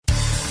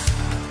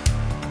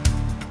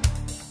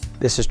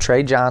This is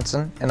Trey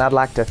Johnson, and I'd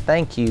like to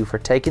thank you for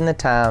taking the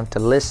time to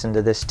listen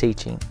to this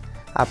teaching.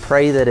 I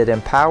pray that it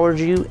empowers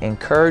you,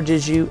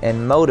 encourages you,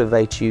 and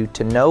motivates you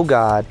to know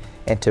God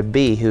and to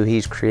be who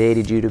He's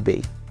created you to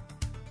be.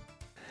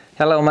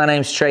 Hello, my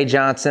name's Trey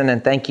Johnson,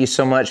 and thank you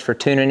so much for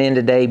tuning in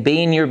today.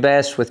 Being your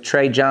best with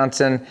Trey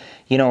Johnson.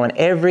 You know, in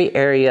every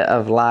area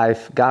of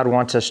life, God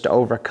wants us to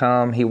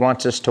overcome. He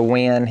wants us to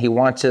win. He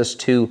wants us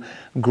to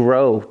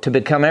grow, to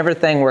become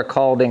everything we're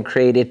called and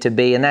created to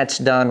be, and that's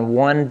done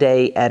one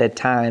day at a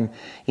time.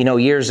 You know,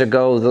 years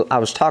ago, I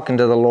was talking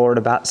to the Lord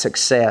about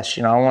success.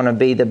 You know, I want to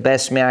be the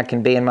best me I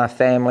can be in my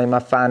family, my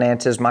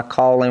finances, my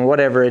calling,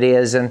 whatever it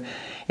is, and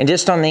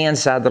just on the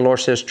inside, the Lord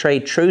says, Trey,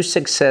 true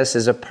success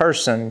is a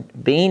person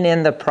being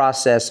in the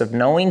process of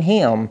knowing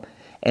Him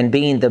and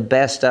being the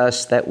best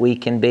us that we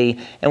can be.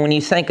 And when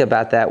you think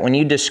about that, when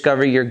you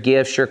discover your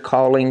gifts, your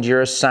callings,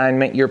 your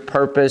assignment, your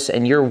purpose,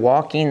 and you're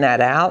walking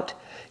that out,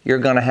 you're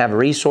going to have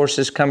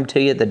resources come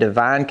to you, the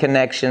divine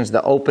connections,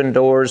 the open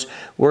doors.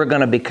 We're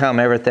going to become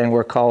everything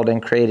we're called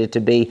and created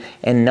to be.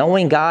 And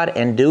knowing God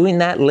and doing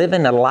that,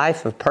 living a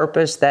life of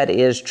purpose, that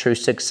is true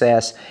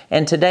success.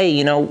 And today,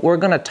 you know, we're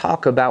going to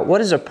talk about what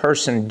does a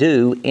person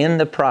do in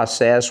the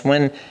process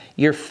when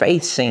your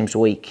faith seems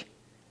weak.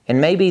 And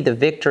maybe the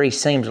victory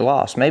seems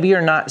lost. Maybe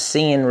you're not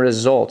seeing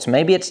results.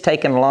 Maybe it's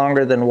taken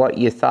longer than what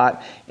you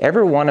thought.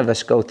 Every one of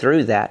us go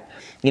through that.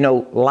 You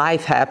know,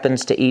 life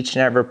happens to each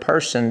and every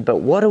person, but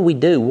what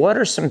do? What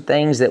are some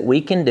things that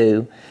we can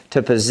do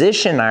to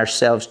position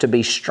ourselves to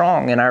be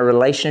strong in our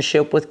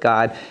relationship with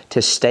God,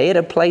 to stay at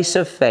a place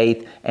of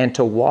faith, and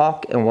to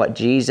walk in what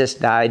Jesus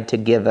died to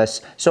give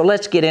us? So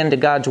let's get into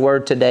God's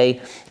Word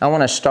today. I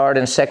want to start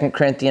in 2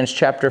 Corinthians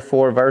chapter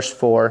 4, verse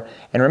 4.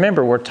 And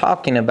remember, we're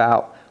talking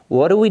about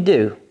what do we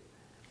do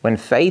when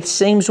faith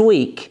seems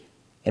weak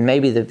and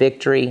maybe the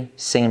victory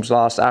seems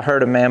lost. I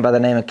heard a man by the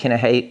name of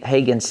Kenneth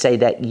Hagin say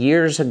that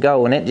years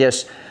ago, and it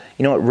just,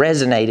 you know, it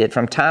resonated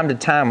from time to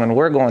time when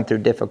we're going through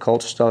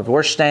difficult stuff.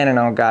 We're standing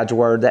on God's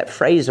Word. That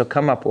phrase will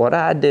come up, what do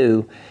I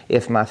do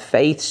if my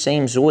faith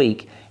seems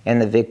weak and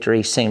the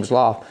victory seems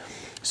lost?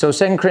 So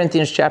 2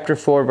 Corinthians chapter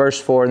 4, verse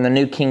 4 in the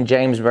New King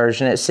James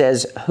Version, it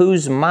says,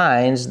 whose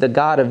minds the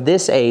God of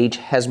this age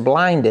has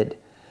blinded,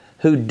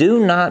 who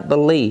do not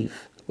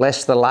believe,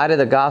 lest the light of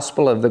the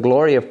gospel of the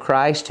glory of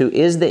Christ, who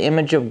is the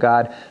image of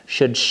God,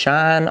 should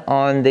shine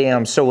on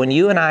them. So when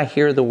you and I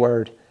hear the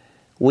Word,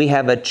 we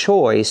have a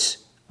choice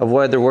of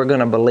whether we're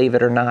going to believe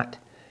it or not.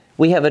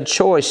 We have a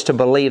choice to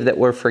believe that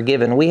we're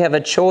forgiven. We have a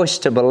choice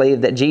to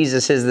believe that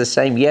Jesus is the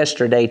same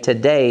yesterday,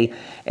 today,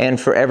 and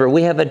forever.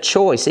 We have a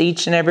choice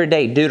each and every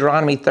day.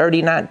 Deuteronomy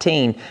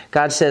 30:19,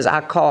 God says,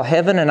 I call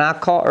heaven and I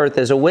call earth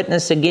as a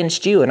witness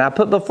against you, and I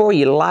put before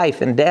you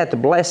life and death,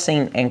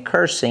 blessing and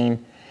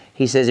cursing.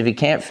 He says, if you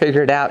can't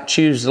figure it out,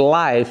 choose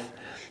life,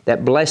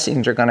 that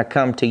blessings are going to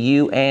come to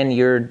you and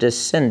your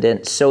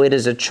descendants. So it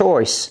is a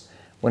choice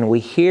when we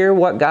hear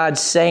what God's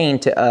saying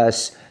to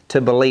us to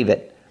believe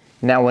it.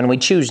 Now, when we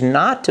choose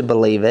not to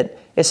believe it,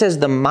 it says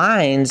the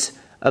minds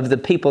of the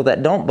people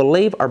that don't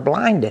believe are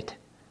blinded.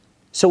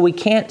 So we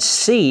can't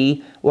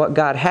see what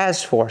God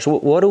has for us.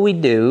 What do we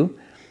do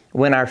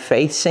when our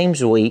faith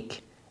seems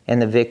weak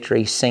and the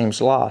victory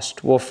seems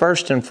lost? Well,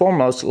 first and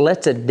foremost,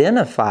 let's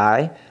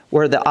identify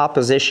where the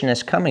opposition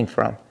is coming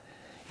from.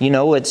 You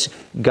know, it's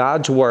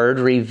God's Word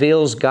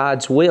reveals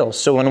God's will.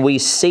 So when we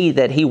see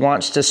that He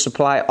wants to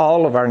supply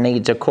all of our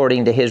needs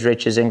according to His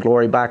riches and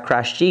glory by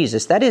Christ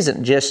Jesus, that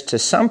isn't just to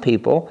some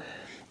people,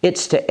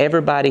 it's to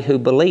everybody who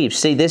believes.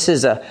 See, this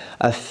is a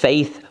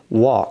faith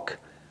walk.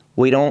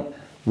 We don't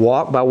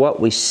walk by what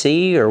we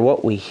see or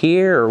what we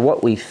hear or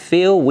what we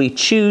feel. We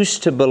choose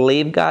to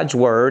believe God's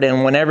Word,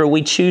 and whenever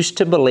we choose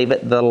to believe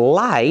it, the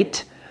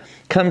light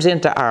comes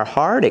into our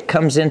heart, it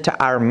comes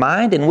into our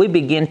mind, and we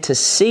begin to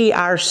see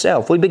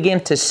ourselves. We begin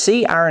to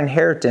see our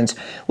inheritance.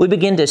 We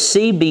begin to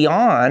see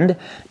beyond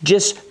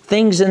just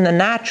things in the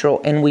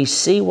natural, and we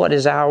see what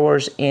is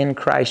ours in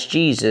Christ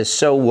Jesus.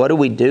 So what do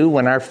we do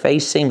when our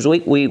faith seems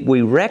weak?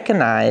 We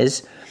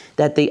recognize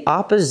that the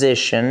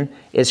opposition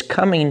is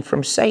coming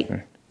from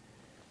Satan,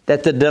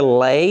 that the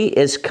delay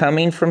is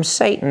coming from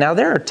Satan. Now,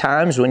 there are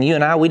times when you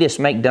and I, we just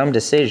make dumb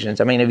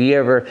decisions. I mean, have you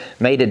ever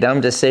made a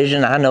dumb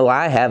decision? I know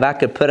I have. I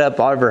could put up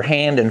every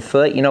hand and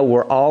foot. You know,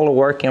 we're all a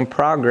work in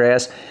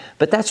progress.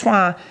 But that's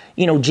why,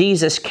 you know,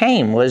 Jesus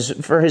came, was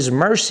for His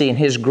mercy and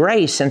His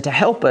grace and to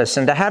help us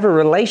and to have a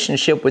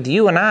relationship with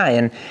you and I.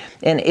 And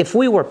if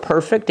we were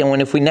perfect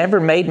and if we never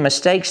made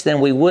mistakes, then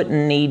we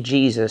wouldn't need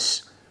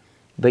Jesus.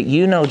 But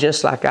you know,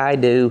 just like I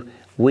do,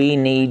 we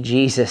need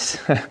Jesus.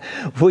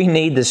 We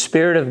need the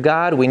Spirit of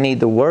God. We need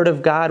the Word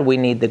of God. We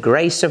need the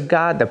grace of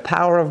God, the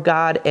power of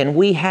God, and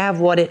we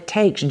have what it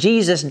takes.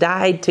 Jesus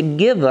died to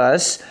give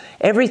us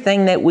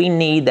everything that we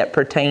need that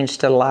pertains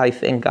to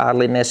life and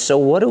godliness. So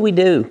what do we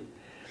do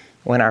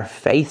when our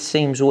faith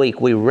seems weak?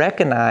 We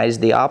recognize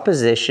the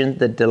opposition,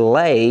 the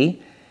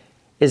delay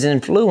is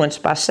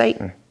influenced by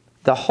Satan.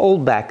 The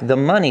holdback, the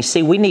money.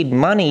 See, we need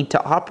money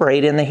to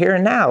operate in the here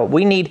and now.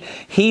 We need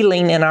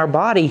healing in our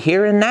body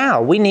here and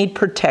now. We need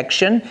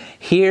protection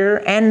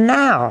here and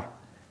now.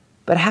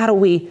 But how do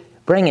we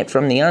bring it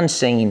from the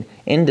unseen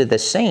into the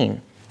seen?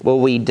 Well,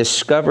 we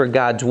discover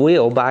God's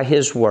will by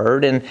His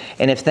Word, and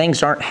if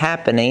things aren't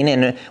happening,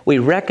 and we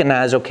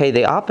recognize, okay,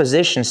 the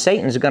opposition,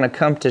 Satan's going to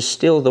come to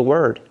steal the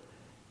Word.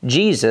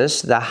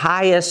 Jesus, the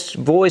highest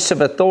voice of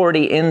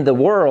authority in the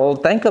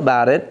world, think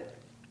about it,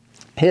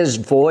 His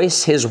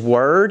voice, His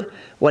Word,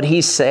 what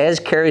He says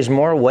carries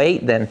more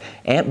weight than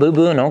Aunt Boo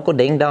Boo and Uncle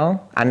Ding Dong.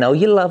 I know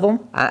you love them,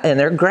 and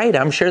they're great.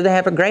 I'm sure they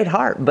have a great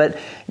heart. But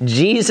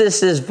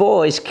Jesus'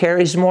 voice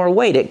carries more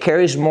weight. It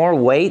carries more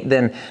weight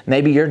than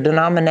maybe your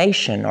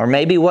denomination or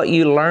maybe what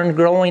you learned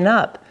growing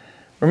up.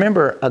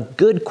 Remember, a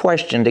good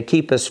question to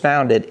keep us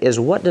founded is,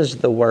 what does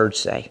the Word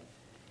say?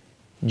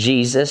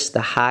 Jesus, the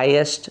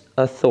highest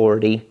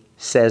authority,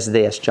 says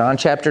this. John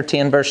chapter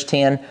 10, verse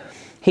 10.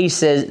 He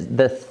says,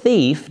 the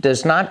thief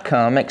does not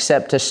come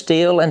except to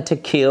steal and to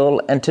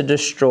kill and to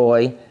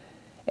destroy.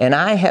 And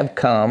I have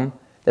come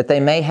that they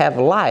may have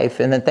life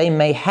and that they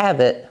may have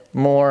it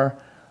more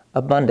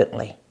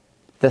abundantly.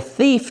 The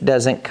thief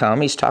doesn't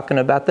come, he's talking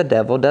about the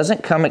devil,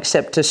 doesn't come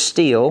except to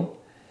steal,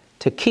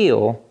 to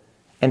kill,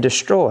 and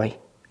destroy.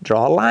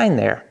 Draw a line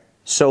there.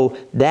 So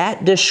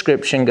that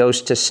description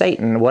goes to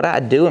Satan. What I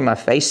do when my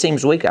faith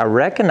seems weak, I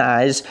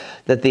recognize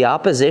that the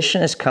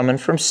opposition is coming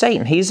from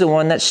Satan. He's the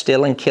one that's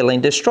stealing, killing,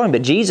 destroying.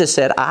 But Jesus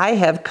said, I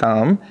have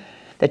come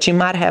that you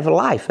might have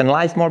life and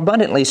life more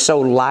abundantly. So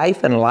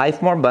life and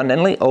life more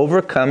abundantly,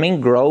 overcoming,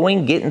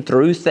 growing, getting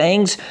through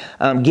things,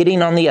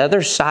 getting on the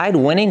other side,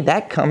 winning,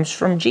 that comes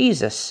from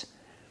Jesus.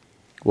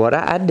 What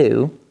I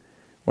do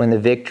when the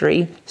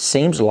victory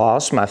seems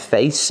lost, my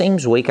faith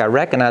seems weak, I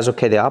recognize,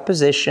 okay, the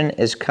opposition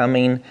is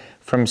coming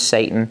from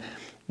Satan.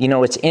 You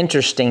know, it's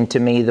interesting to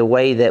me the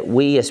way that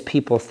we as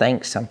people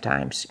think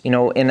sometimes. You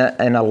know, in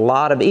a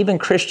lot of, even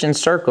Christian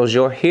circles,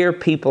 you'll hear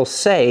people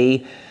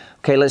say,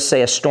 okay, let's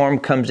say a storm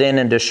comes in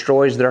and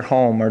destroys their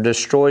home or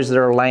destroys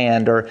their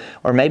land, or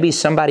maybe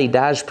somebody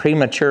dies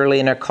prematurely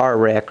in a car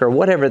wreck or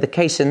whatever the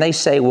case, and they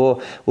say,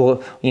 well,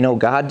 you know,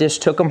 God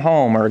just took them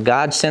home, or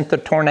God sent the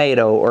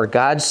tornado, or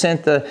God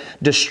sent the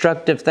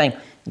destructive thing.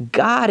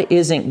 God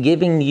isn't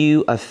giving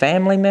you a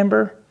family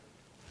member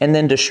and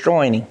then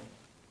destroying him.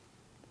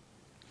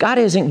 God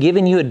isn't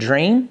giving you a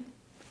dream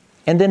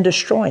and then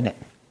destroying it.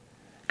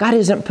 God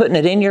isn't putting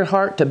it in your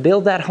heart to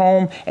build that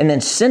home and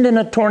then sending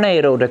a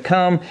tornado to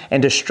come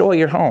and destroy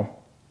your home.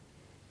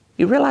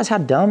 You realize how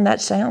dumb that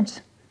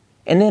sounds?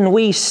 And then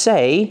we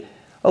say,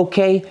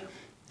 okay,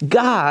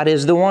 God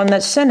is the one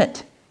that sent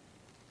it.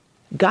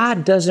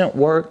 God doesn't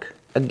work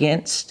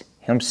against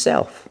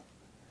Himself.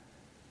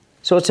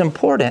 So it's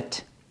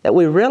important that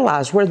we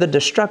realize where the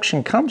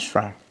destruction comes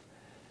from.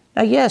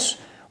 Now, yes,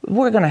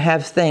 we're going to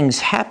have things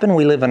happen.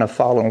 We live in a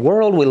fallen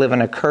world. We live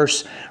in a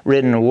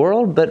curse-ridden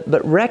world.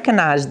 But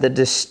recognize that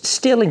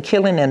stealing,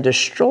 killing, and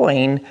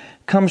destroying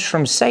comes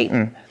from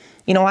Satan.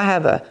 You know, I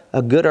have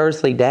a good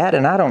earthly dad,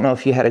 and I don't know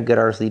if you had a good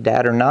earthly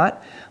dad or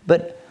not,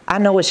 but I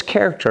know his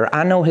character.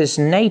 I know his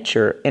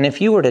nature. And if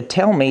you were to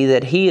tell me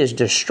that he is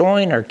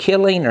destroying or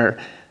killing, or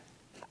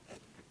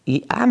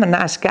I'm a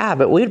nice guy,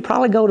 but we'd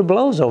probably go to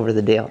blows over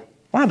the deal.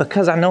 Why?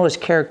 Because I know his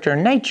character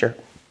and nature.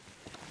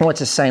 Well, it's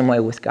the same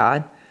way with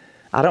God.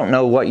 I don't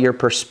know what your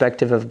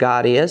perspective of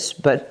God is,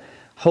 but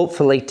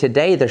hopefully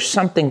today there's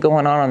something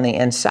going on the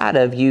inside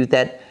of you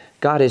that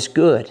God is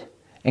good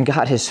and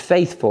God is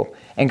faithful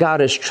and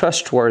God is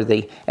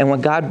trustworthy. And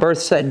when God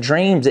births that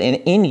dream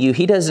in you,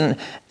 He doesn't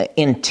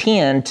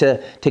intend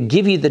to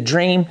give you the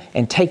dream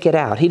and take it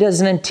out. He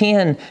doesn't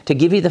intend to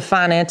give you the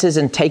finances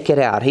and take it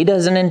out. He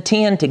doesn't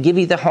intend to give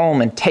you the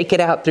home and take it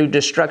out through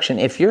destruction.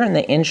 If you're in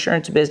the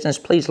insurance business,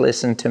 please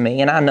listen to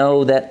me. And I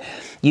know that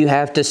you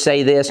have to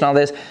say this and all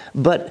this,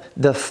 but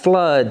the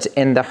floods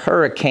and the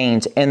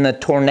hurricanes and the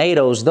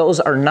tornadoes, those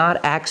are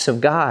not acts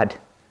of God.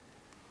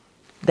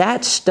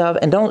 That stuff,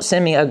 and don't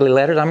send me ugly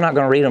letters, I'm not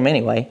going to read them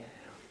anyway.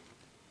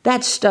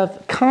 That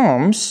stuff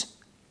comes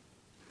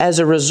as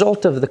a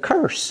result of the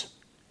curse.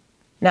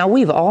 Now,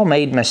 we've all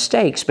made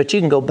mistakes, but you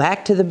can go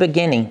back to the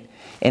beginning,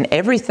 and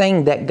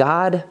everything that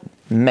God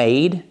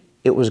made,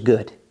 it was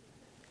good.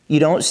 You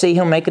don't see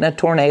Him making a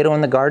tornado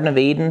in the Garden of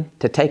Eden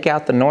to take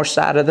out the north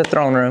side of the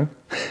throne room.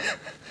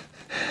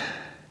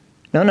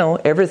 No,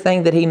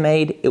 everything that He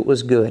made, it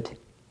was good.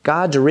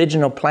 God's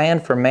original plan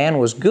for man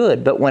was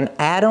good, but when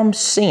Adam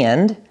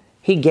sinned,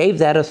 he gave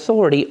that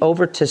authority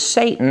over to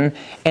Satan,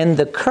 and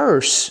the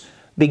curse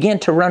began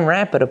to run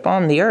rampant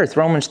upon the earth.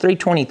 Romans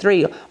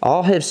 3:23,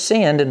 all have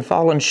sinned and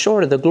fallen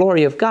short of the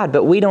glory of God,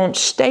 but we don't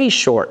stay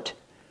short.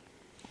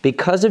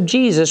 Because of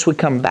Jesus, we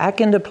come back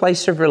into a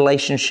place of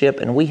relationship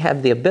and we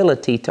have the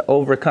ability to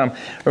overcome.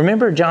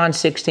 Remember John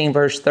 16,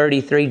 verse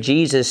 33,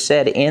 Jesus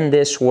said, in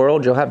this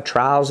world you'll have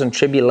trials and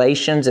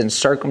tribulations and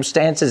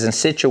circumstances and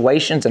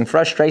situations and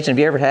frustrations. Have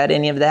you ever had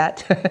any of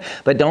that?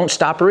 But don't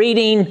stop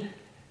reading.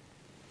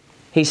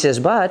 He says,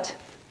 but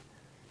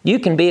you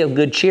can be of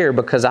good cheer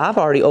because I've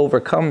already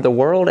overcome the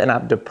world and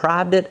I've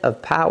deprived it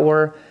of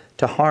power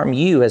to harm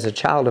you as a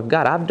child of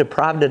God. I've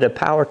deprived it of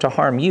power to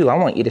harm you. I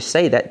want you to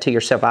say that to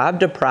yourself. I've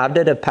deprived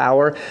it of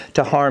power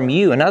to harm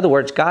you. In other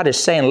words, God is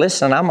saying,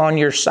 listen, I'm on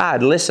your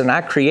side. Listen,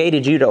 I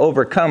created you to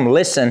overcome.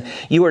 Listen,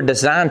 you are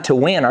designed to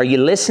win. Are you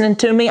listening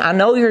to me? I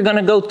know you're going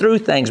to go through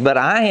things, but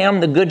I am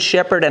the good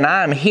shepherd, and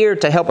I am here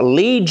to help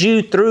lead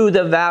you through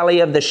the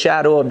valley of the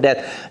shadow of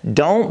death.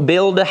 Don't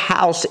build a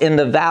house in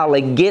the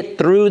valley. Get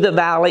through the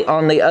valley.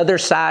 On the other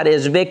side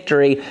is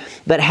victory.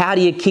 But how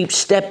do you keep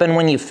stepping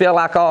when you feel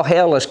like all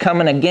hell is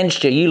coming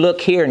against you? You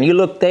look here and you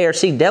look there.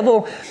 See,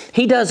 devil,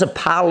 he does a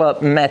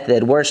pile-up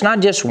method where it's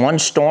not just one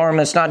storm.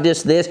 It's not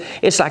just this.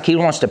 It's like he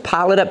wants to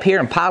pile it up here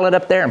and pile it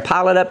up there and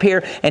pile it up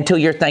here until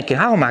you're thinking,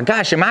 oh my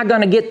gosh, am I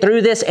going to get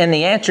through this? And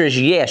the answer is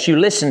yes. You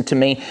listen to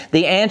me.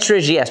 The answer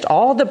is yes.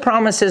 All the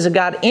promises of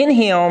God in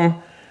Him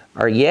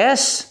are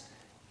yes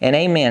and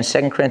amen.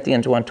 2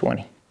 Corinthians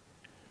 1:20.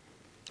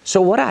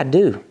 So what I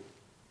do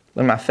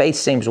when my faith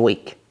seems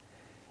weak,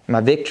 my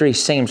victory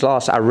seems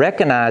lost, I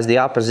recognize the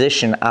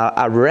opposition.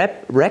 I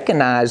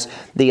recognize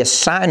the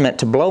assignment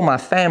to blow my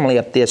family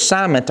up, the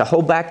assignment to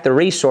hold back the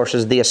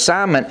resources, the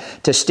assignment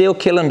to steal,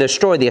 kill, and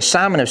destroy, the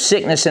assignment of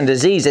sickness and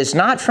disease. It's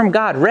not from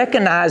God.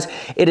 Recognize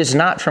it is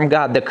not from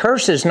God. The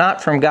curse is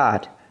not from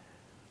God.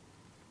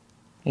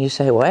 You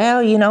say,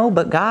 well,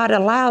 but God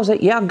allows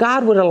it. Yeah,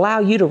 God would allow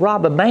you to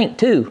rob a bank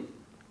too.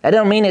 That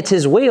doesn't mean it's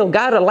His will.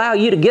 God will allow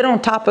you to get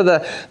on top of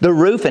the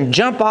roof and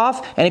jump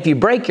off. And if you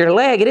break your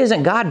leg, it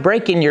isn't God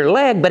breaking your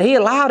leg, but He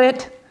allowed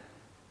it.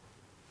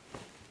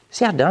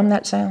 See how dumb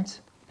that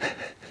sounds?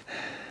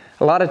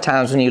 A lot of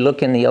times when you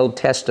look in the Old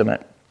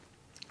Testament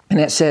and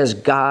it says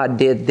God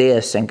did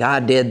this and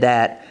God did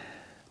that,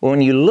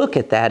 when you look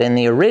at that in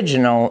the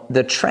original,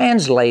 the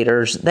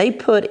translators, they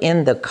put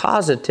in the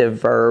causative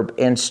verb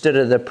instead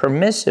of the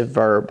permissive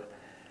verb.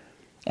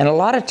 And a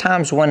lot of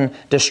times when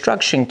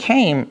destruction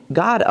came,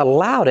 God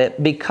allowed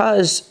it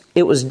because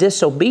it was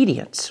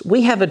disobedience.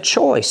 We have a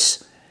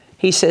choice.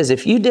 He says,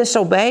 if you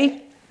disobey,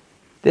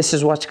 this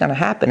is what's going to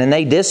happen. And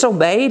they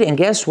disobeyed, and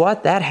guess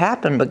what? That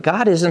happened. But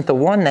God isn't the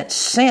one that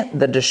sent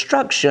the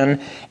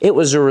destruction. It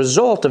was a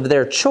result of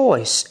their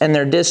choice and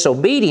their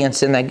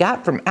disobedience, and they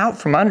got out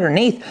from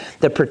underneath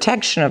the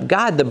protection of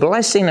God, the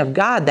blessing of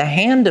God, the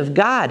hand of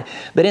God.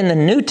 But in the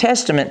New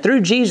Testament,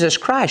 through Jesus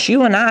Christ,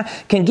 you and I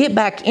can get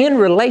back in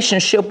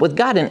relationship with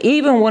God. And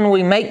even when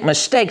we make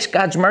mistakes,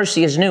 God's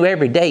mercy is new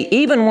every day.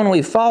 Even when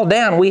we fall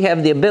down, we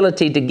have the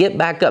ability to get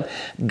back up.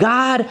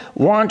 God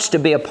wants to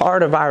be a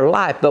part of our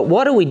life. But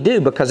what do we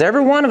do? Because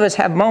every one of us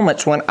have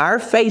moments when our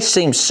faith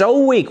seems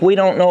so weak we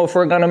don't know if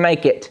we're going to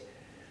make it.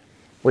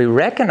 We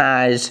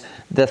recognize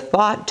the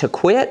thought to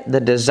quit, the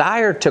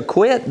desire to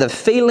quit, the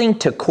feeling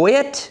to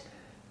quit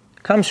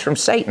comes from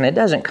Satan. It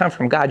doesn't come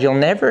from God. You'll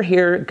never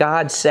hear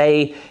God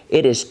say,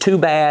 it is too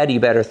bad, you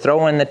better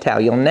throw in the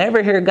towel. You'll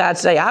never hear God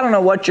say, I don't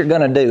know what you're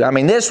going to do. I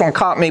mean, this one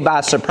caught me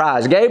by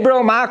surprise.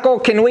 Gabriel, Michael,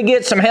 can we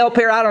get some help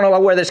here? I don't know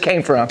where this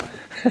came from.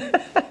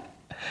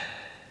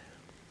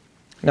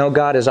 No,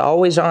 God is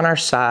always on our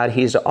side.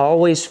 He's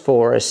always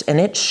for us. And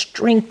it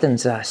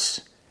strengthens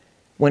us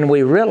when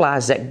we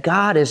realize that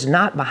God is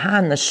not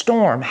behind the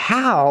storm.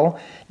 How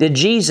did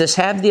Jesus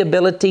have the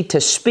ability to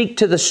speak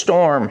to the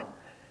storm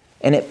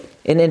and it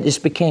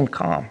just became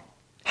calm?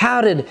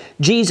 How did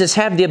Jesus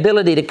have the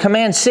ability to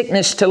command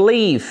sickness to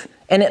leave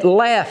and it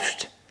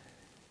left?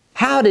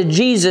 How did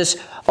Jesus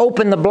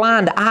open the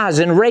blind eyes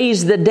and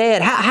raise the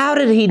dead? How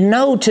did He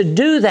know to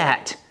do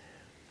that?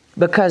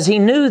 Because He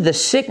knew the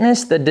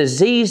sickness, the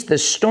disease, the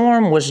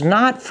storm was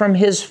not from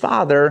His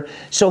Father,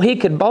 so He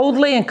could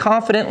boldly and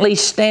confidently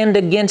stand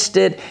against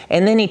it,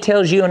 and then He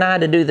tells you and I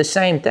to do the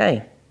same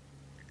thing.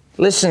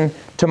 Listen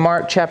to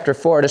Mark chapter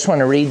 4. I just want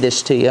to read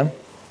this to you.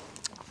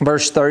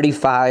 Verse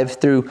 35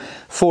 through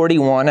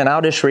 41, and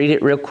I'll just read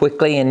it real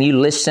quickly, and you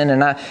listen,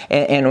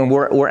 and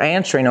we're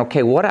answering,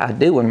 okay, what do I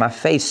do when my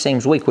faith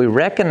seems weak? We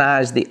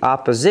recognize the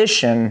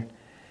opposition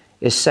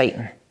is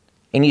Satan.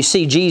 And you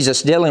see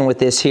Jesus dealing with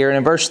this here. And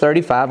in verse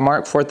 35,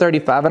 Mark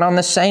 4:35, and on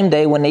the same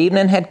day when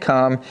evening had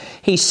come,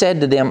 He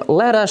said to them,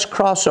 let us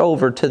cross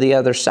over to the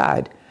other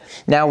side.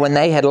 Now when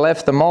they had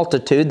left the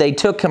multitude, they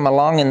took Him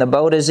along in the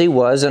boat as He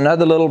was, and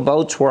other little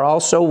boats were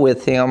also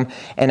with Him.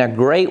 And a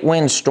great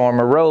windstorm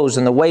arose,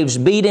 and the waves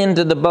beat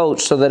into the boat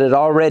so that it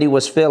already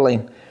was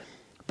filling.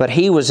 But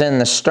He was in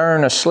the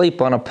stern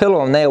asleep on a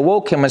pillow, and they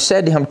awoke Him and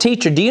said to Him,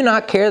 Teacher, do you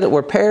not care that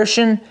we're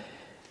perishing?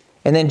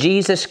 And then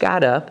Jesus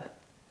got up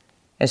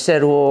and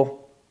said, well,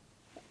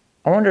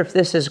 I wonder if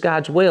this is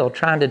God's will,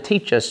 trying to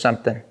teach us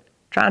something,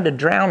 trying to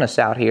drown us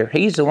out here.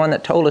 He's the one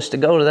that told us to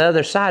go to the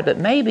other side, but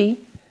maybe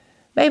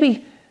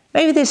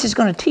this is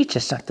going to teach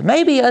us something.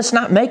 Maybe us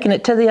not making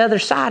it to the other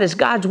side is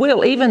God's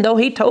will, even though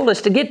He told us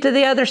to get to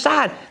the other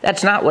side.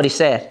 That's not what He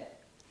said.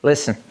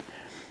 Listen.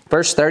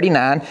 Verse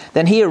 39,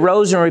 then He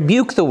arose and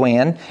rebuked the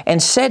wind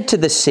and said to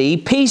the sea,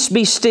 peace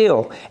be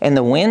still. And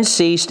the wind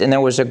ceased and there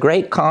was a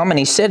great calm. And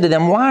He said to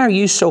them, why are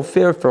you so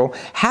fearful?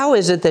 How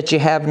is it that you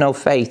have no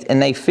faith?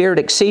 And they feared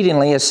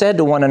exceedingly and said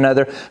to one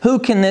another, who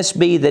can this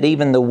be that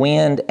even the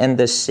wind and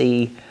the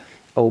sea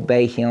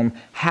obey Him?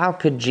 How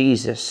could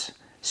Jesus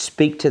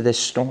speak to this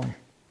storm.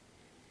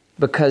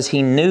 Because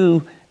he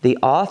knew the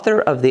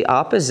author of the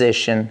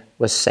opposition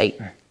was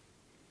Satan.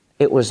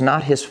 It was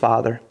not his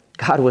Father.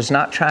 God was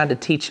not trying to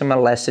teach him a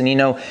lesson. You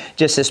know,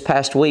 just this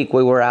past week,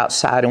 we were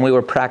outside and we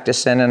were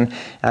practicing. And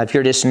if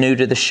you're just new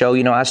to the show,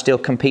 you know, I still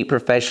compete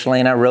professionally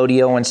and I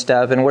rodeo and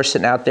stuff. And we're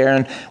sitting out there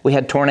and we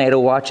had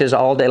tornado watches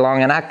all day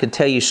long. And I could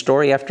tell you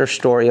story after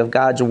story of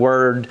God's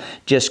Word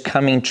just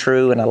coming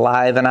true and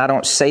alive. And I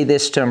don't say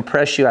this to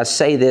impress you. I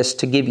say this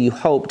to give you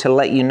hope, to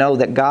let you know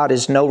that God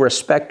is no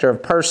respecter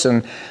of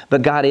person,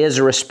 but God is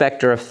a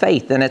respecter of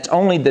faith. And it's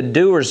only the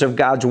doers of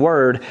God's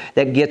Word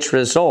that gets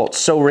results.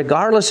 So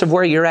regardless of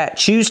where you're at,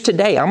 choose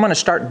today. I'm going to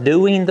start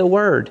doing the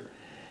Word.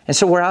 And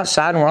so we're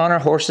outside and we're on our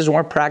horses and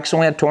we're practicing.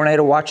 We had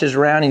tornado watches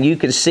around and you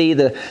could see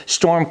the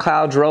storm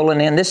clouds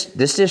rolling in. This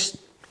just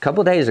a couple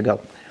of days ago.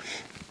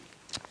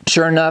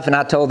 Sure enough, and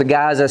I told the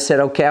guys, I said,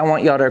 okay, I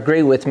want y'all to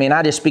agree with me. And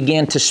I just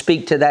began to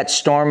speak to that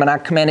storm and I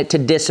command it to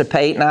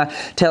dissipate. And I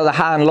tell the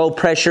high and low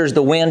pressures,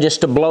 the wind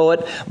just to blow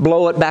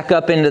it back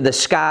up into the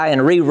sky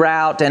and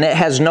reroute. And it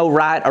has no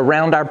right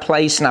around our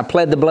place. And I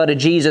pled the blood of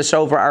Jesus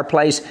over our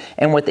place.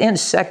 And within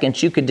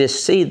seconds, you could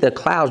just see the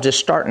clouds just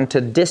starting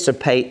to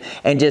dissipate.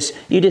 And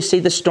you just see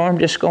the storm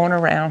just going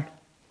around.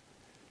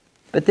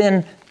 But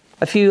then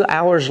a few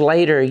hours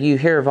later, you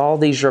hear of all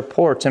these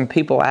reports and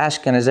people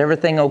asking, is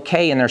everything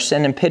okay? And they're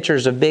sending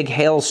pictures of big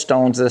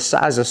hailstones the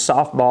size of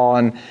softball.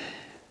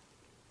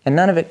 And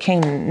none of it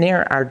came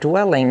near our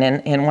dwelling.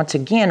 And once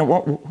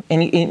again,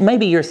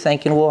 maybe you're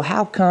thinking, well,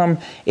 how come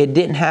it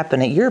didn't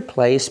happen at your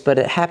place, but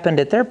it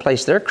happened at their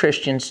place? They're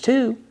Christians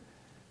too.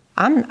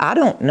 I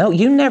don't know.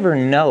 You never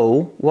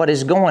know what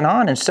is going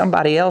on in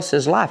somebody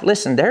else's life.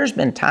 Listen, there's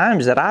been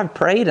times that I've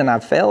prayed and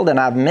I've failed and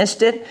I've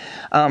missed it.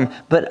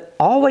 But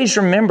always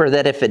remember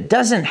that if it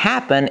doesn't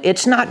happen,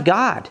 it's not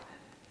God.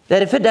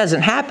 That if it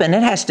doesn't happen,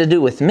 it has to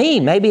do with me.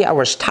 Maybe I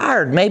was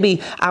tired.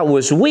 Maybe I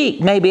was weak.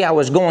 Maybe I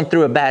was going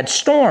through a bad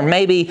storm.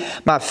 Maybe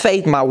my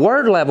faith, my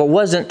word level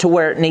wasn't to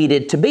where it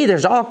needed to be.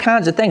 There's all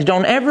kinds of things.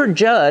 Don't ever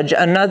judge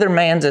another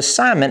man's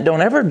assignment.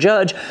 Don't ever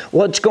judge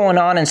what's going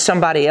on in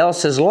somebody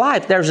else's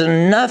life. There's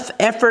enough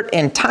effort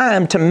and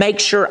time to make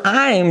sure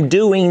I'm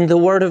doing the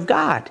Word of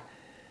God.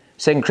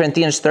 2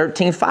 Corinthians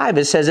 13:5,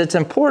 it says it's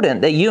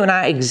important that you and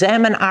I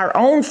examine our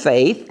own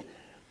faith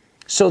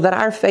so that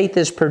our faith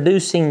is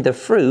producing the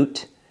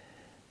fruit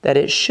that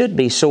it should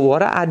be. So what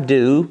do I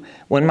do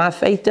when my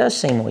faith does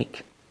seem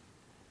weak?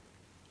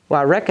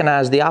 Well, I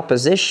recognize the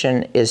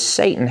opposition is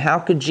Satan. How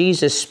could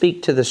Jesus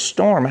speak to the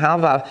storm? How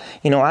have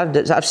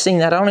I've seen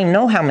that I don't even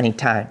know how many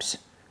times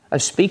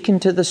of speaking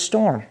to the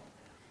storm.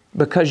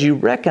 Because you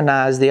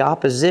recognize the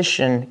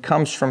opposition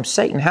comes from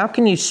Satan. How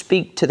can you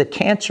speak to the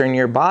cancer in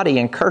your body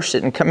and curse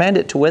it and command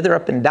it to wither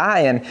up and die,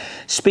 and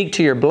speak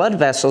to your blood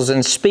vessels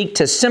and speak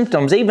to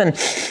symptoms, even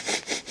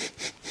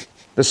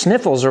the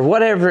sniffles or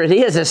whatever it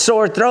is, a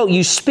sore throat?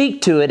 You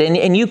speak to it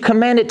and you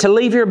command it to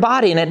leave your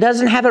body, and it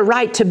doesn't have a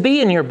right to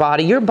be in your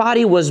body. Your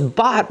body was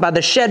bought by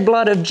the shed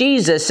blood of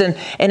Jesus, and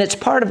it's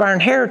part of our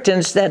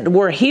inheritance that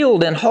we're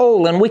healed and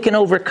whole and we can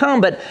overcome.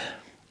 But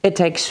it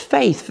takes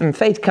faith, and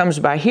faith comes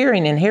by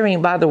hearing, and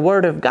hearing by the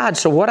Word of God.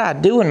 So what I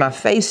do when my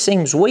faith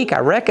seems weak, I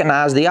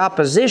recognize the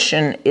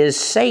opposition is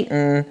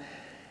Satan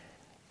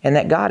and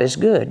that God is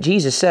good.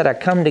 Jesus said, I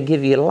come to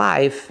give you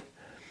life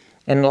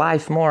and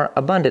life more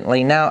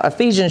abundantly. Now,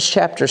 Ephesians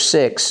chapter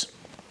 6,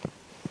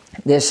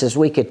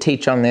 we could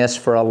teach on this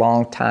for a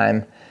long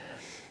time,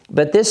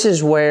 but this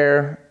is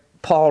where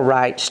Paul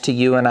writes to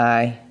you and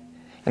I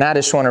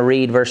just want to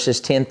read verses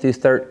 10 through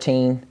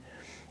 13.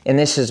 And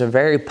this is a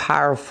very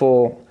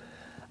powerful,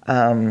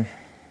 when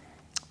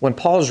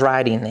Paul's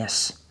writing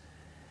this,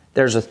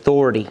 there's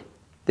authority.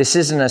 This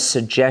isn't a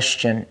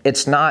suggestion.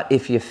 It's not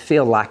if you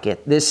feel like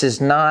it. This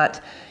is not,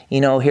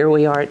 here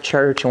we are at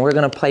church and we're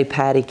going to play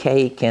patty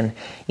cake and,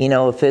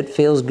 if it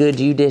feels good,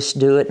 you just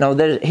do it. No,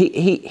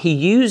 he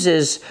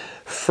uses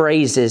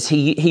phrases.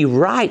 He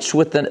writes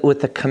with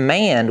the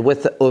command,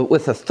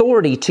 with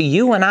authority to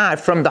you and I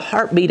from the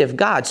heartbeat of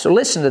God. So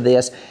listen to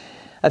this.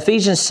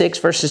 Ephesians 6,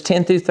 verses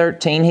 10 through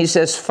 13, he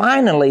says,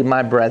 finally,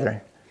 my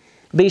brethren,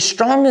 be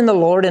strong in the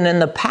Lord and in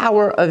the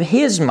power of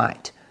His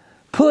might.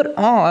 Put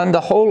on the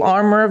whole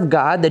armor of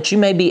God, that you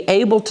may be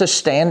able to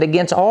stand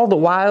against all the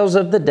wiles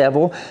of the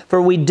devil.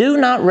 For we do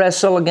not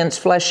wrestle against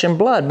flesh and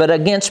blood, but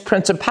against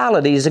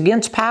principalities,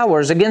 against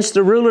powers, against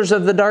the rulers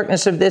of the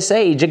darkness of this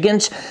age,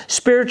 against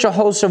spiritual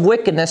hosts of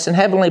wickedness in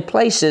heavenly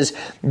places.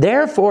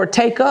 Therefore,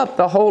 take up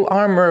the whole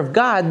armor of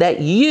God, that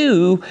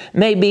you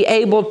may be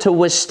able to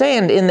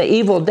withstand in the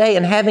evil day,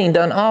 and having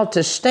done all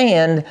to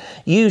stand,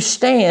 you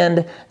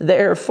stand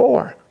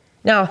therefore.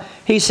 Now,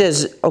 he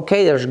says,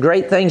 okay, there's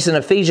great things in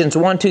Ephesians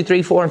 1, 2,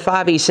 3, 4, and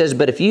 5. He says,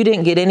 but if you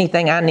didn't get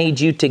anything, I need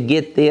you to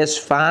get this.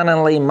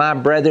 Finally, my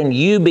brethren,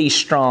 you be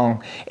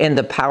strong in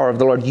the power of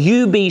the Lord.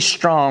 You be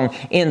strong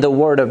in the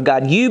Word of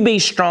God. You be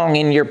strong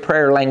in your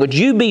prayer language.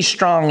 You be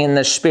strong in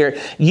the Spirit.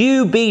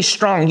 You be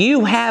strong.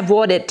 You have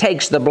what it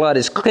takes. The blood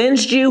has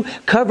cleansed you,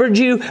 covered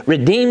you,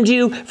 redeemed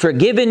you,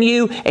 forgiven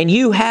you, and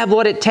you have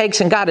what it takes.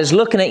 And God is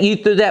looking at you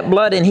through that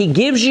blood, and He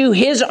gives you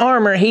His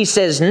armor. He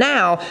says,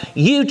 now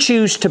you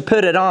choose to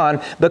put it on,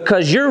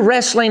 because you're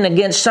wrestling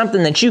against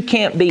something that you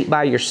can't beat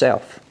by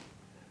yourself.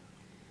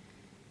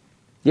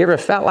 You ever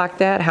felt like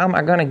that? How am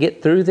I going to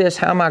get through this?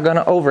 How am I going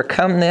to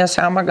overcome this?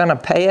 How am I going to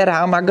pay it?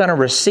 How am I going to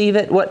receive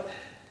it?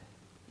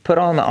 Put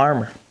on the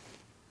armor.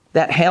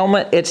 That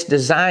helmet, it's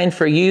designed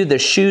for you. The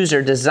shoes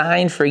are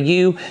designed for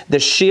you. The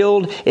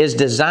shield is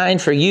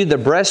designed for you. The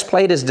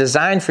breastplate is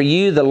designed for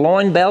you. The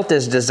loin belt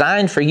is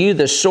designed for you.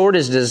 The sword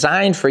is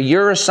designed for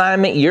your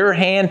assignment, your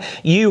hand.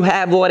 You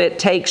have what it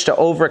takes to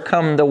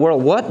overcome the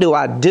world. What do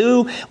I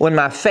do when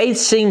my faith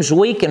seems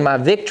weak and my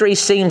victory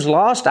seems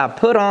lost? I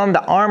put on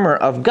the armor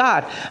of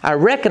God. I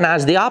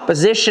recognize the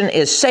opposition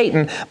is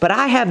Satan, but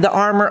I have the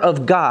armor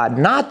of God,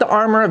 not the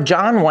armor of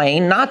John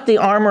Wayne, not the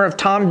armor of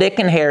Tom, Dick,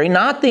 and Harry,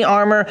 not the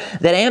armor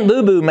that Aunt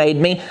Boo Boo made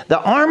me, the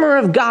armor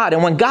of God.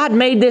 And when God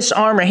made this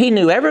armor, He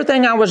knew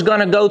everything I was going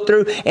to go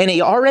through, and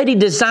He already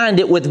designed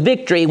it with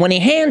victory. When He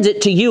hands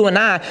it to you and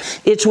I,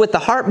 it's with the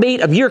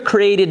heartbeat of you're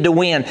created to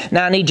win.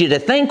 Now I need you to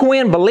think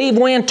win, believe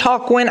win,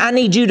 talk win. I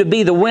need you to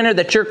be the winner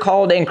that you're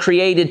called and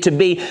created to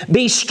be.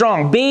 Be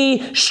strong.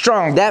 Be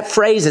strong. That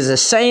phrase is the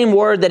same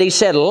word that He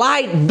said,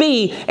 light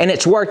be, and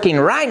it's working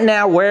right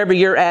now wherever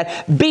you're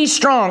at. Be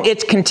strong.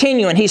 It's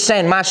continuing. He's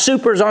saying, my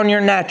super's on your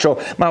natural.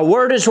 My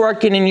word is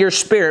working in your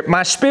spirit.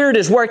 My Spirit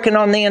is working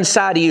on the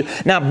inside of you.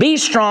 Now be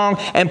strong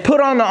and put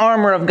on the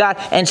armor of God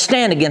and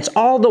stand against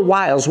all the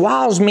wiles.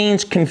 Wiles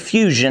means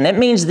confusion. It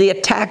means the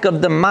attack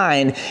of the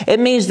mind.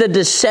 It means the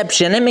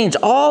deception. It means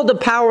all the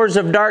powers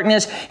of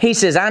darkness. He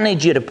says, I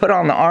need you to put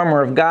on the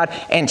armor of God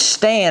and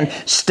stand.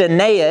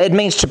 Stenea, it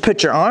means to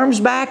put your arms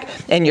back,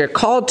 and you're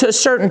called to a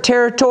certain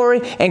territory,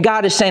 and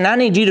God is saying, I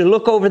need you to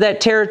look over that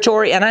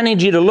territory, and I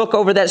need you to look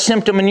over that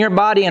symptom in your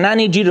body, and I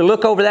need you to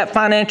look over that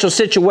financial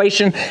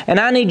situation, and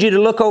I need you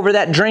to look over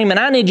that dream, and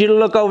I need you to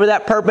look over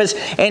that purpose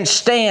and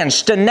stand.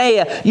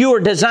 Stenea, you are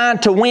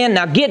designed to win.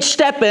 Now get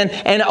stepping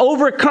and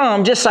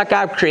overcome just like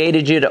I've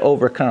created you to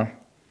overcome.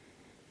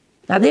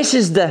 Now this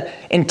is the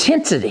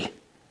intensity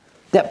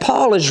that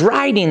Paul is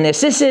writing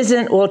this. This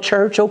isn't, well,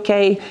 church,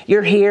 okay,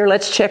 you're here.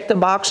 Let's check the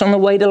box on the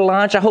way to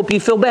lunch. I hope you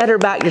feel better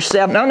about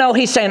yourself. No,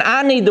 he's saying,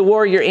 I need the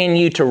warrior in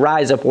you to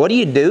rise up. What do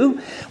you do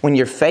when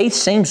your faith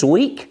seems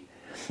weak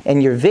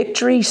and your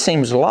victory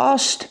seems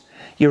lost?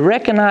 You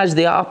recognize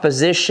the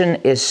opposition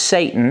is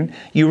Satan.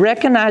 You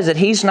recognize that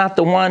He's not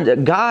the one,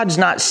 that God's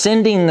not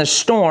sending the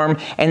storm,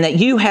 and that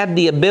you have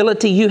the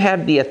ability, you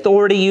have the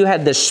authority, you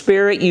have the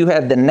Spirit, you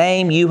have the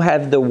name, you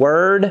have the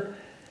Word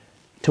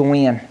to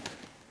win.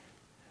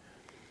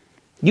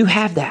 You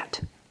have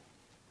that.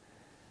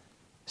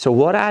 So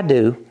what I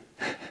do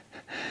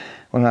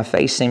when my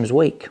faith seems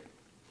weak,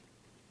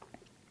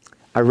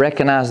 I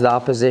recognize the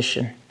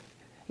opposition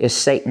is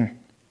Satan.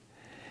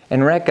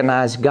 And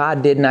recognize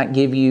God did not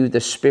give you the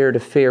spirit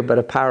of fear, but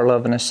a power,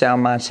 love, and a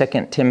sound mind.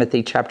 2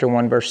 Timothy chapter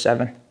 1, verse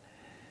 7.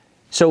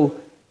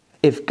 So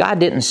if God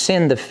didn't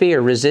send the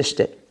fear, resist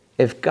it.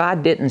 If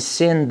God didn't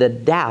send the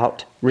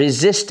doubt,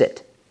 resist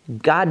it.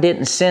 God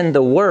didn't send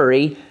the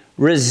worry,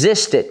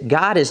 resist it.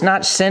 God is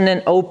not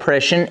sending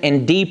oppression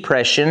and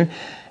depression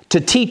to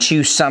teach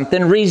you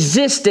something.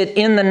 Resist it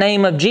in the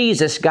name of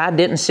Jesus. God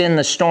didn't send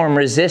the storm.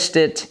 Resist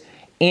it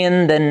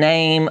in the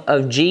name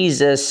of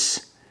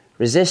Jesus.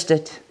 Resist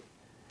it.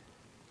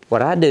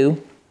 What I do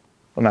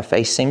when my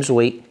faith seems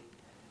weak,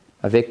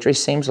 my victory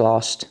seems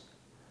lost,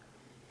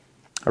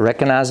 I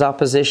recognize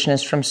opposition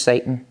is from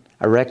Satan.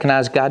 I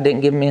recognize God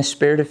didn't give me a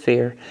spirit of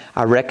fear.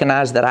 I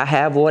recognize that I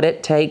have what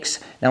it takes.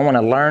 And I want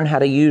to learn how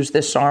to use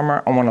this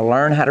armor. I want to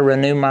learn how to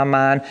renew my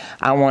mind.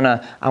 I want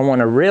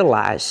to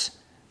realize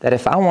that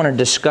if I want to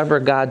discover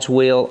God's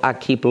will, I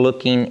keep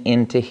looking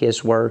into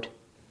His Word.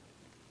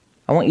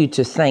 I want you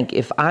to think,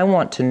 if I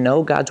want to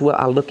know God's will,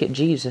 I look at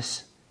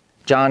Jesus.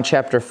 John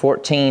chapter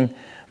 14,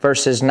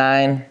 verses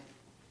 9,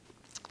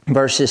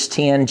 verses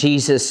 10,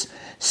 Jesus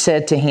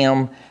said to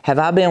him, have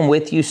I been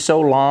with you so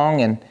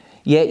long, and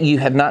yet you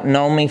have not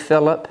known me,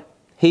 Philip?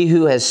 He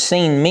who has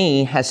seen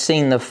me has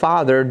seen the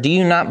Father. Do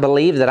you not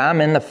believe that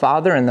I'm in the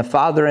Father and the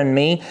Father in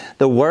me?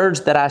 The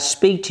words that I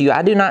speak to you,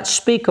 I do not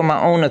speak on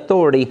my own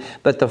authority,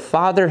 but the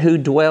Father who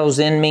dwells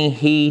in me,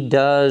 He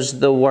does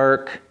the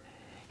work.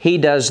 He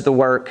does the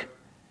work.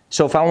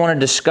 So if I want to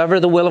discover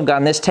the will of God,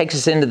 and this takes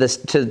us into this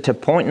to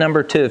point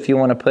number 2, if you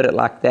want to put it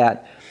like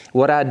that.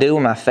 What I do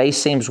when my faith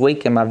seems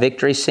weak and my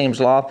victory seems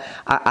lost,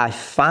 I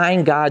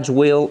find God's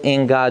will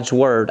in God's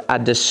Word. I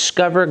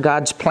discover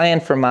God's plan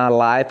for my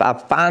life. I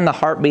find the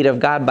heartbeat of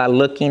God by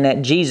looking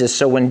at Jesus.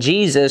 So when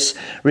Jesus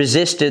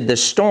resisted the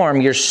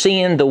storm, you're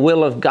seeing the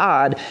will of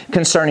God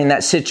concerning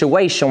that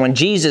situation. When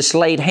Jesus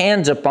laid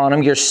hands upon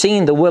him, you're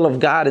seeing the will of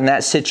God in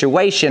that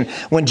situation.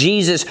 When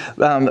Jesus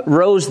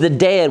rose the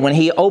dead, when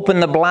He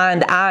opened the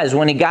blind eyes,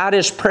 when He got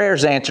His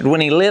prayers answered,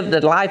 when He lived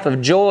a life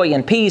of joy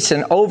and peace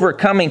and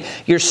overcoming,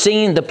 you're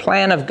seeing the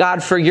plan of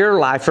God for your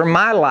life, for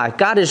my life.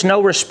 God is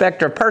no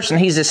respecter of person.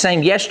 He's the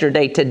same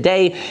yesterday,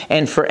 today,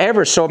 and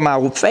forever. So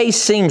my faith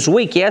seems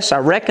weak. Yes, I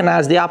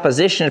recognize the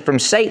opposition from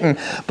Satan,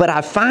 but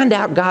I find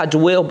out God's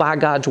will by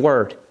God's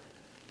Word.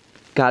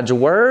 God's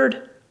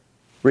Word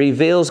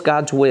reveals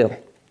God's will.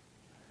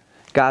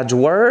 God's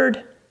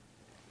Word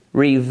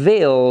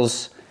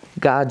reveals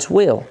God's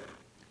will.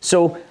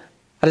 So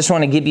I just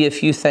want to give you a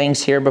few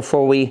things here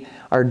before we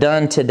are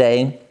done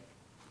today.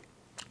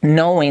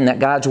 Knowing that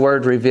God's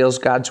Word reveals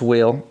God's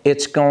will,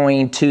 it's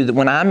going to,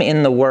 when I'm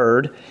in the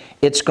Word,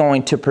 it's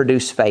going to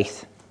produce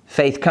faith.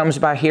 Faith comes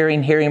by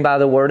hearing, hearing by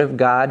the Word of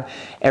God.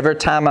 Every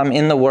time I'm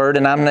in the Word,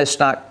 and I'm just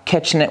not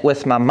catching it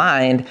with my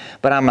mind,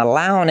 but I'm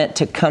allowing it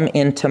to come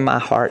into my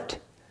heart,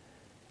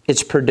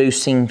 it's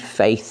producing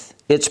faith.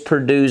 It's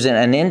producing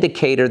an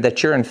indicator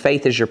that you're in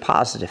faith is you're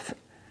positive.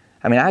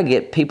 I mean, I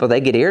get people, they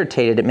get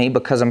irritated at me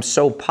because I'm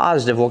so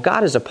positive. Well,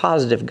 God is a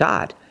positive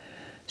God.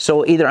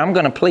 So either I'm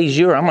going to please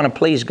you or I'm going to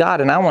please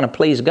God, and I want to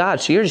please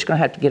God. So you're just going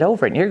to have to get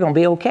over it and you're going to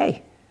be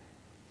okay.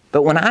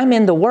 But when I'm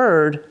in the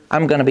Word,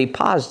 I'm going to be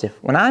positive.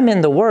 When I'm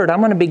in the Word, I'm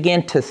going to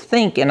begin to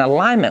think in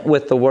alignment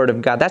with the Word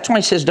of God. That's why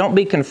He says, don't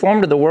be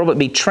conformed to the world, but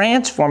be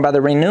transformed by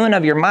the renewing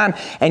of your mind,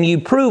 and you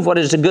prove what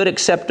is the good,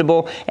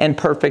 acceptable, and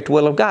perfect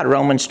will of God.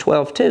 Romans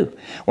 12:2.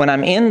 When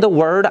I'm in the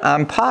Word,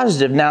 I'm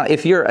positive. Now,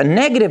 if you're a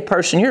negative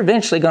person, you're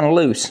eventually going to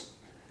lose.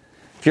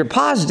 If you're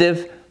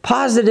positive,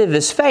 positive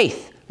is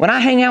faith. When I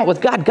hang out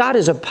with God, God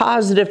is a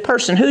positive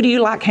person. Who do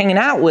you like hanging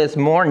out with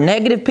more?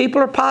 Negative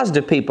people or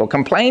positive people?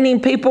 Complaining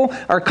people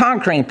or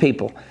conquering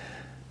people?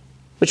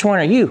 Which one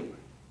are you?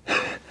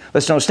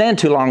 Let's don't stand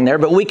too long there,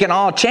 but we can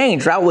all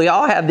change, right? We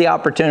all have the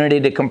opportunity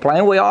to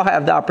complain. We all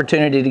have the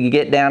opportunity to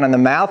get down in the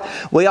mouth.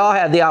 We all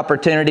have the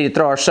opportunity to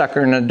throw our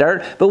sucker in the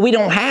dirt, but we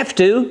don't have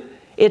to.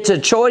 It's a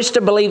choice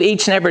to believe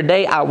each and every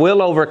day, I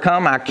will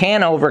overcome, I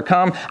can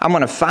overcome. I'm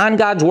going to find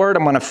God's Word,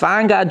 I'm going to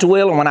find God's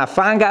will, and when I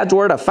find God's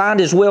Word, I find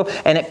His will,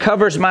 and it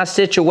covers my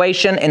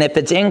situation, and if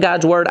it's in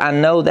God's Word, I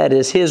know that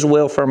is His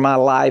will for my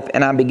life,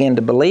 and I begin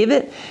to believe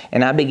it,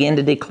 and I begin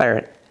to declare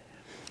it.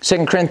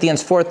 2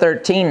 Corinthians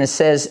 4:13, it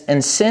says,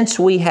 and since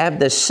we have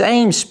the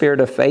same spirit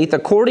of faith,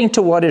 according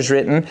to what is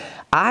written,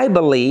 I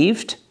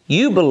believed,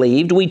 you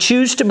believed, we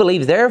choose to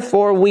believe,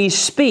 therefore we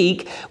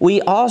speak.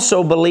 We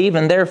also believe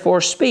and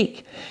therefore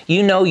speak.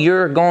 You know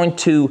you're going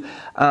to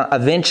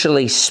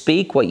eventually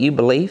speak what you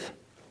believe.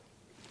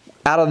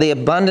 Out of the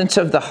abundance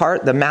of the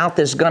heart, the mouth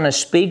is going to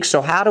speak.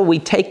 So how do we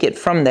take it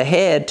from the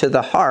head to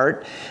the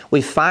heart?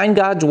 We find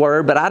God's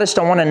Word, but I just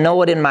don't want to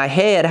know it in my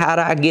head. How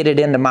do I get it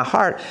into my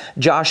heart?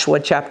 Joshua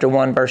chapter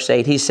 1, verse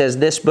 8, he says,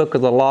 this book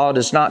of the law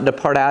does not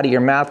depart out of your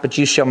mouth, but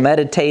you shall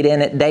meditate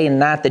in it day and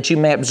night, that you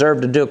may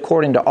observe to do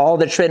according to all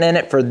that's written in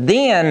it. For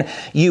then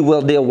you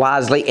will deal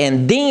wisely,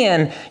 and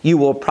then you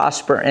will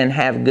prosper and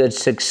have good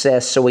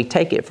success. So we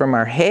take it from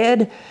our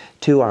head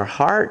to our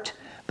heart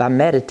by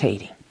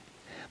meditating.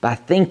 By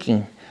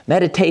thinking.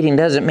 Meditating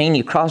doesn't mean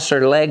you cross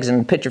your legs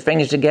and put your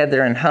fingers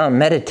together and hum.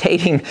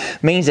 Meditating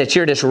means that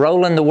you're just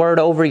rolling the Word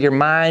over your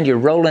mind. You're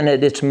rolling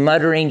it, it's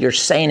muttering. You're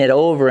saying it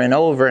over and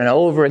over and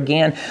over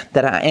again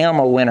that I am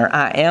a winner.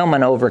 I am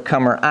an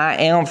overcomer. I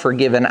am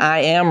forgiven. I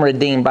am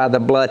redeemed by the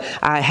blood.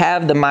 I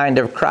have the mind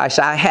of Christ.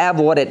 I have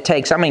what it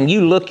takes. I mean,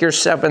 you look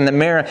yourself in the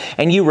mirror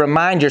and you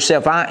remind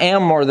yourself, I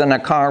am more than a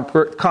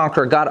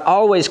conqueror. God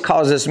always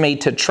causes me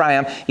to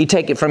triumph. You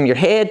take it from your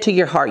head to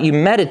your heart. You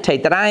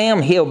meditate that I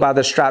am healed by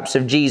the stripes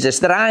of Jesus,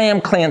 that I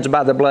am cleansed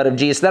by the blood of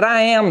Jesus, that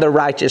I am the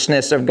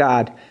righteousness of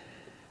God.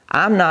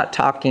 I'm not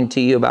talking to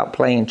you about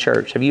playing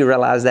church. Have you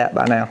realized that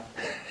by now?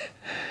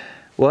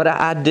 What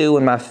I do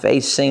when my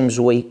faith seems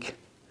weak,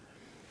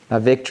 my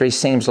victory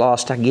seems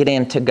lost, I get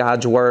into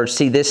God's Word.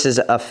 See, this is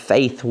a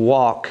faith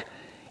walk,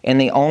 and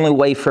the only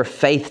way for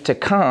faith to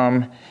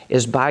come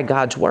is by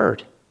God's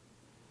Word.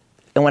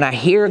 And when I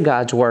hear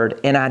God's Word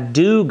and I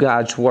do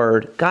God's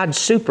Word, God's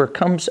super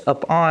comes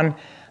upon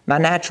my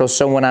natural.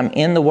 So when I'm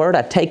in the Word,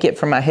 I take it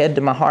from my head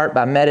to my heart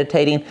by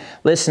meditating.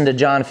 Listen to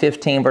John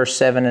 15, verse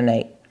 7 and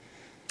 8.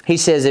 He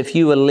says, if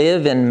you will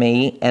live in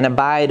me and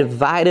abide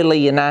vitally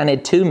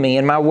united to me,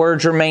 and my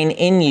words remain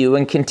in you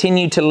and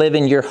continue to live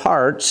in your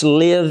hearts,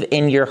 live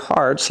in your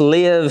hearts,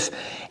 live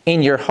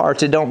in your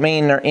hearts. It don't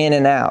mean they're in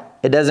and out.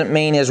 It doesn't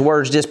mean His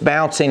Word's just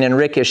bouncing and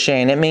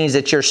ricocheting. It means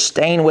that you're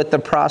staying with the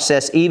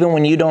process even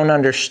when you don't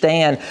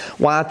understand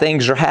why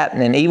things are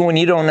happening, even when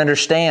you don't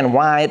understand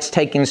why it's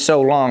taking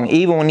so long,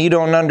 even when you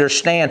don't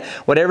understand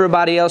what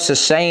everybody else is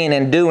saying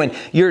and doing.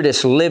 You're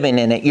just living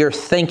in it. You're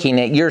thinking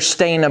it. You're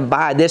staying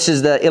abide. This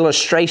is the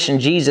illustration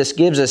Jesus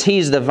gives us.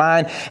 He's the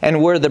vine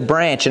and we're the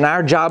branch, and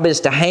our job is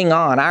to hang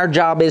on. Our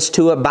job is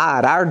to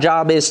abide. Our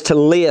job is to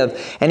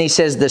live. And He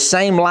says the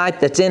same life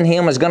that's in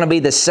Him is going to be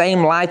the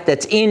same life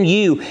that's in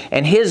you.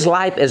 And His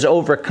life is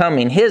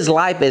overcoming. His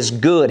life is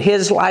good.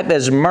 His life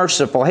is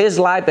merciful. His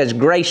life is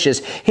gracious.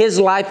 His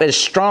life is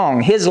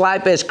strong. His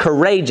life is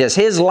courageous.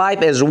 His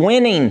life is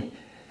winning.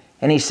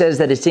 And He says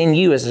that it's in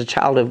you as a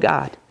child of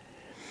God.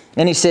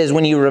 And He says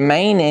when you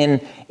remain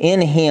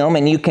in Him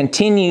and you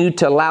continue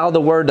to allow the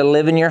Word to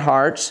live in your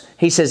hearts,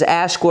 He says,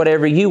 ask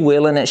whatever you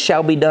will and it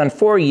shall be done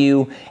for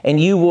you,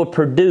 and you will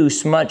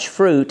produce much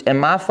fruit. And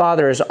my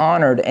Father is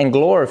honored and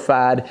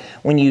glorified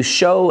when you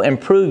show and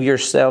prove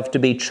yourself to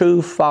be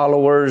true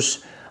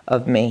followers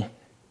of Me.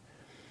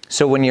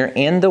 So when you're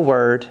in the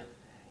Word,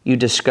 you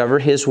discover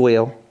His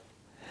will.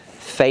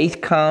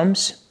 Faith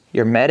comes.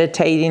 You're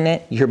meditating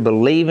it. You're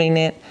believing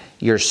it.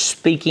 You're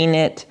speaking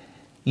it.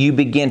 You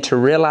begin to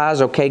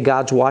realize, okay,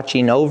 God's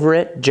watching over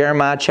it.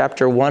 Jeremiah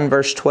chapter 1,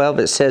 verse 12,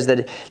 it says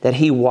that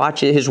He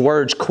watches His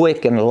word's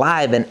quick and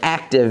live and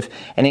active.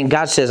 And then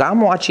God says, I'm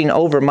watching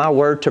over my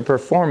word to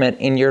perform it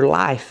in your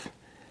life.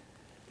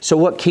 So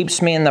what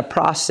keeps me in the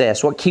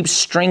process? What keeps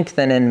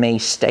strengthening me?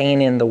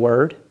 Staying in the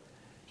Word.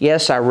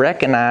 Yes, I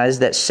recognize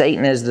that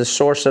Satan is the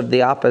source of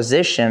the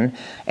opposition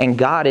and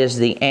God is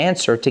the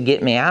answer to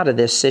get me out of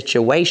this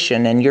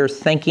situation. And you're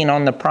thinking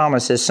on the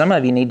promises. Some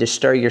of you need to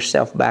stir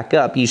yourself back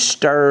up. You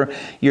stir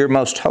your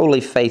most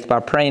holy faith by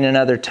praying in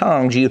other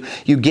tongues. You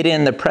get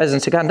in the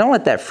presence of God. Don't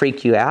let that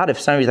freak you out. If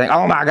some of you think,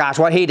 oh my gosh,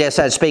 what he just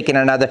said, speaking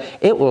in another,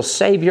 it will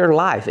save your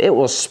life. It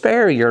will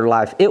spare your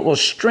life. It will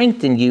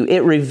strengthen you. It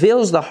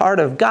reveals the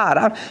heart of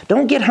God.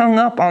 Don't get hung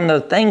up on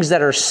the things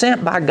that are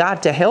sent by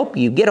God to help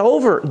you. Get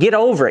over it.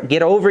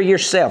 Get over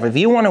yourself. If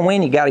you want to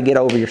win, you got to get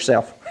over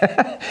yourself.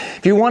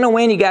 If you want to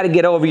win, you got to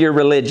get over your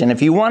religion.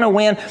 If you want to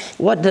win,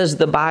 what does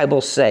the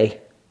Bible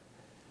say?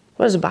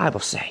 What does the Bible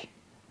say?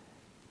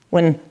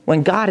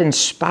 When God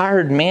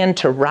inspired men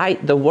to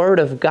write the Word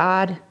of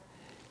God,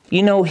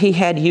 you know He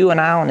had you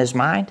and I on His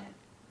mind.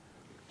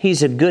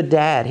 He's a good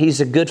dad.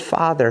 He's a good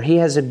father. He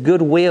has a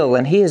good will,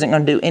 and He isn't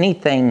going to do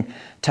anything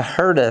to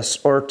hurt us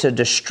or to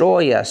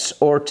destroy us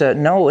or to...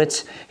 No,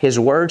 it's His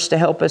words to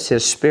help us,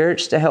 His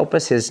spirits to help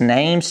us, His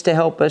names to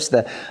help us,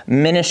 the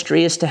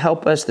ministry is to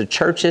help us, the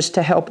church is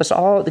to help us.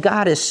 All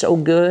God is so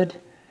good.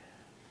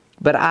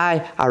 But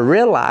I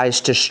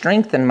realize to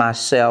strengthen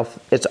myself,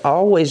 it's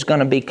always going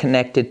to be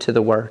connected to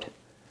the Word.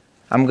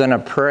 I'm going to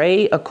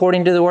pray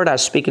according to the Word. I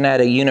was speaking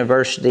at a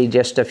university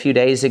just a few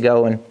days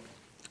ago,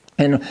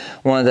 and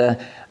one of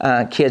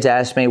the kids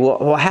asked me,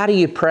 well, how do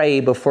you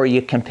pray before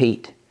you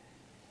compete?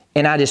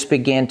 And I just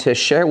began to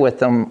share with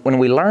them, when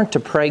we learn to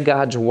pray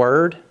God's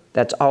Word,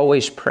 that's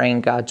always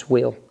praying God's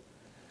will.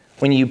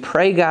 When you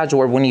pray God's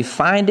Word, when you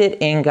find it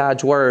in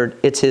God's Word,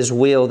 it's His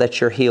will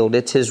that you're healed.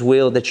 It's His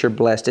will that you're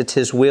blessed. It's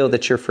His will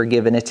that you're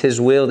forgiven. It's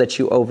His will that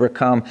you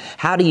overcome.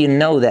 How do you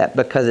know that?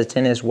 Because it's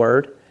in His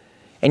Word.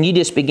 And you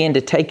just begin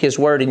to take His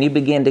Word and you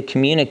begin to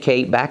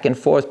communicate back and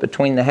forth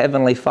between the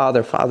Heavenly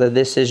Father. Father,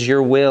 this is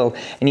your will.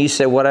 And you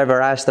say,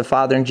 whatever I ask the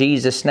Father in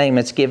Jesus' name,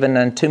 it's given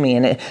unto me.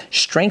 And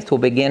strength will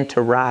begin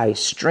to rise.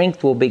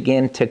 Strength will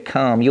begin to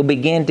come. You'll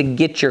begin to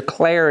get your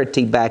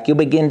clarity back. You'll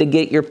begin to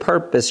get your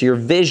purpose, your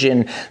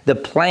vision, the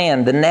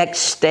plan, the next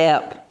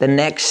step. The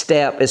next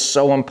step is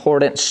so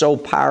important, so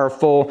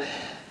powerful.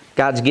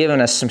 God's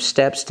given us some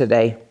steps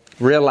today.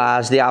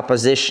 Realize the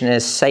opposition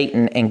is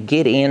Satan and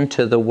get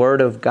into the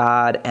Word of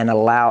God and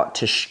allow it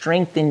to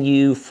strengthen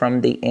you from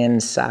the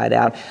inside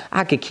out.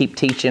 I could keep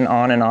teaching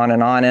on and on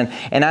and on.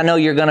 And I know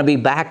you're going to be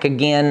back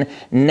again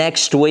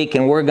next week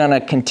and we're going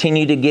to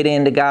continue to get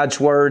into God's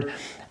Word.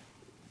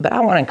 But I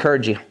want to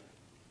encourage you.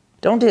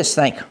 Don't just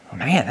think, oh,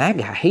 man, that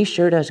guy, he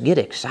sure does get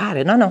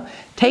excited. No.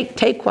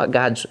 Take what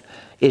God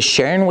is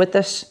sharing with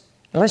us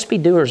and let's be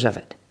doers of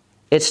it.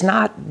 It's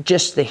not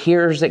just the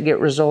hearers that get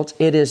results.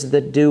 It is the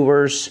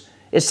doers.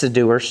 It's the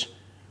doers.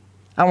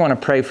 I want to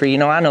pray for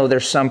you. I know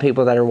there's some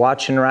people that are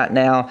watching right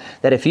now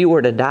that if you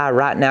were to die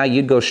right now,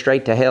 you'd go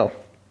straight to hell.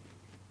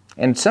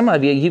 And some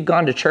of you, you've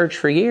gone to church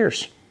for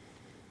years.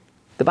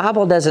 The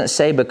Bible doesn't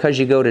say because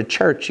you go to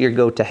church, you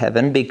go to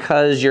heaven.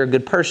 Because you're a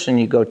good person,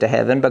 you go to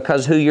heaven.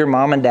 Because who your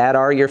mom and dad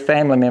are, your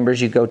family members,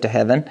 you go to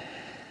heaven.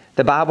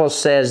 The Bible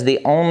says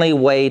the only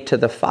way to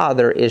the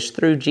Father is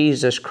through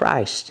Jesus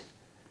Christ.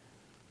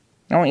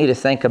 I want you to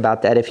think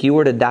about that. If you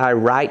were to die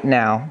right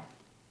now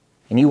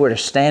and you were to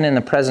stand in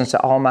the presence of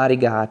Almighty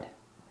God,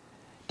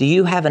 do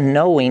you have a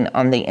knowing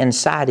on the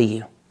inside of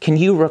you? Can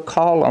you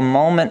recall a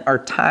moment or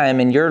time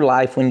in your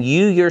life when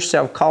you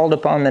yourself called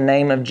upon the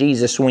name of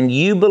Jesus, when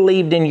you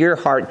believed in your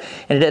heart,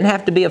 and it didn't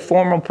have to be a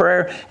formal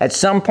prayer. At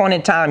some point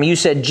in time, you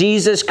said,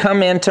 Jesus,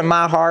 come into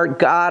my heart.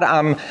 God,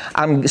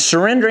 I'm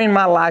surrendering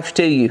my life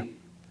to you.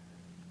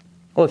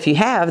 Well, if you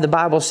have, the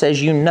Bible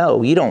says you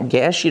know. You don't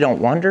guess, you don't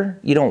wonder,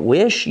 you don't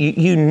wish.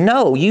 You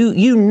know.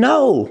 You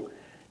know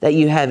that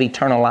you have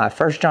eternal life.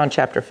 1 John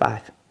chapter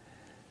 5.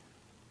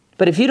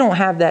 But if you don't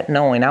have that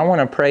knowing, I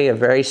want to pray a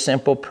very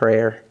simple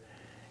prayer.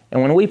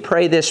 And when we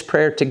pray this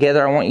prayer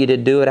together, I want you to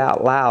do it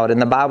out loud.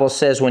 And the Bible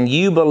says when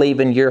you believe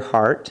in your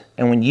heart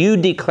and when you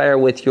declare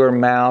with your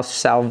mouth,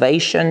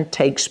 salvation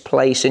takes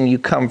place and you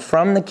come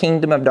from the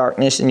kingdom of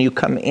darkness and you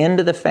come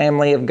into the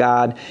family of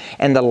God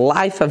and the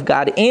life of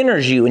God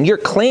enters you and you're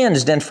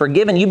cleansed and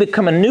forgiven. You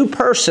become a new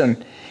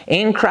person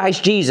in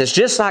Christ Jesus.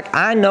 Just like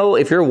I know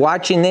if you're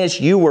watching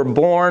this, you were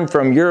born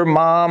from your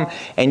mom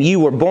and you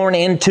were born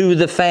into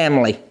the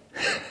family.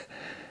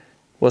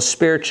 Well,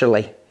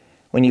 spiritually,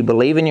 when you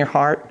believe in your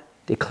heart,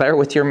 declare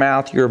with your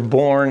mouth, you're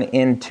born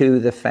into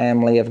the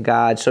family of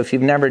God. So if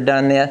you've never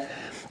done this,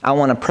 I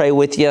want to pray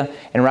with you.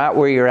 And right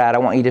where you're at, I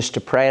want you just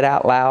to pray it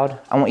out loud.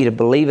 I want you to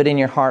believe it in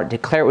your heart.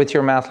 Declare it with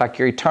your mouth like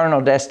your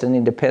eternal destiny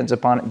depends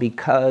upon it,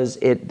 because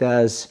it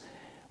does.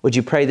 Would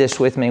you pray this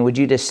with me? Would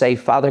you just say,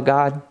 Father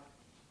God,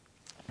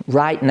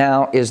 right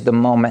now is the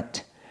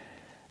moment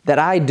that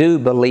I do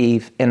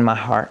believe in my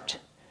heart.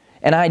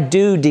 And I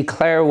do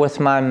declare with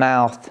my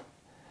mouth,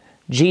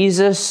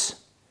 Jesus,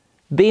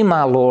 be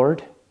my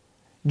Lord.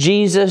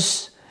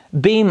 Jesus,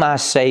 be my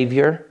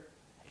Savior.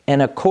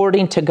 And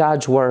according to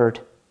God's Word,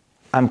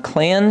 I'm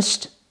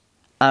cleansed,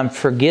 I'm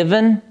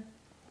forgiven,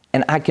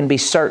 and I can be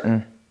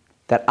certain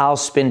that I'll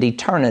spend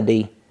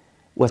eternity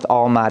with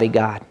Almighty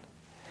God.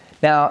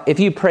 Now, if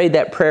you prayed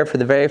that prayer for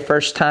the very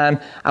first time,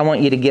 I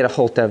want you to get a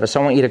hold of us. I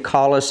want you to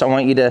call us. I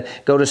want you to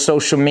go to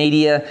social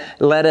media.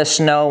 Let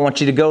us know. I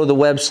want you to go to the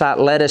website.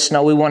 Let us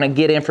know. We want to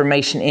get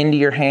information into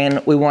your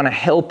hand. We want to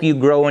help you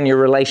grow in your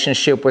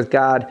relationship with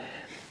God.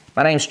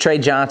 My name's Trey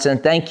Johnson.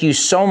 Thank you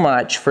so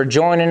much for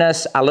joining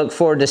us. I look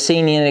forward to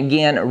seeing you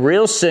again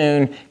real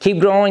soon. Keep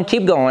growing.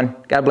 Keep going.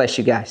 God bless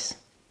you guys.